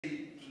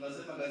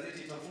tunasema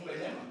gazeti itafunga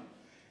nyama.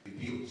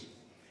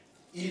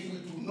 If we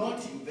do not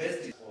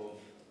invest in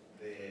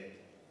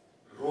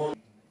the role of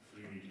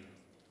free media,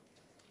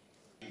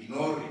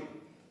 ignoring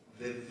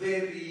the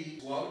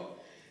very well,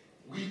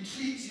 we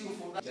treat you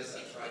for that, just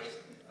attract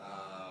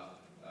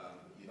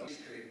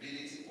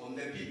credibility on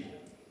the people.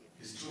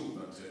 It's true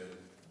that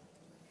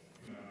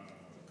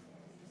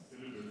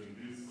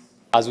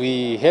as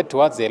we head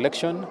towards the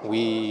election,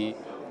 we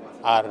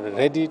are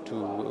ready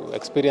to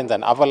experience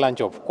an avalanche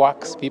of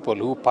quacks, people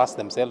who pass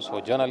themselves for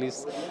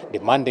journalists,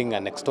 demanding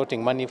and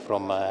extorting money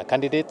from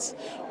candidates.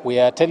 We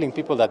are telling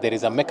people that there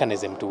is a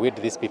mechanism to weed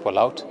these people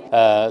out.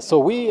 So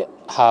we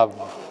have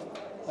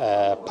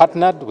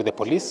partnered with the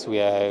police.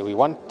 We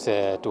want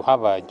to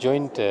have a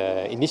joint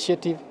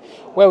initiative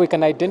where we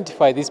can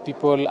identify these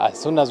people as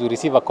soon as we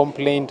receive a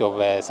complaint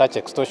of such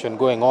extortion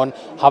going on,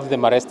 have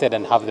them arrested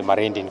and have them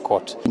arraigned in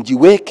court.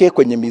 Njiweke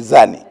kwenye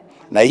mizani,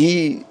 na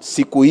hii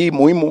siku hii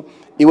muhimu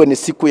iwe ni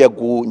siku ya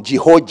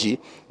kujihoji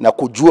na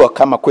kujua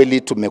kama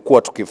kweli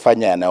tumekuwa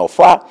tukifanya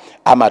yanayofaa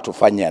ama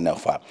tufanye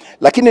yanayofaa.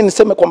 Lakini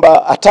niseme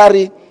kwamba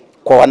hatari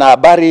kwa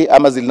wanahabari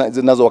ama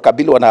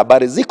zinazowakabili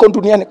wanahabari ziko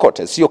duniani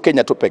kote, sio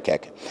Kenya tu peke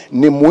yake.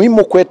 Ni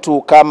muhimu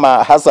kwetu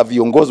kama hasa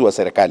viongozi wa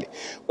serikali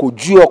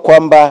kujua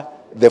kwamba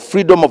the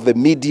freedom of the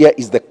media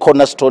is the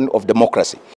cornerstone of democracy.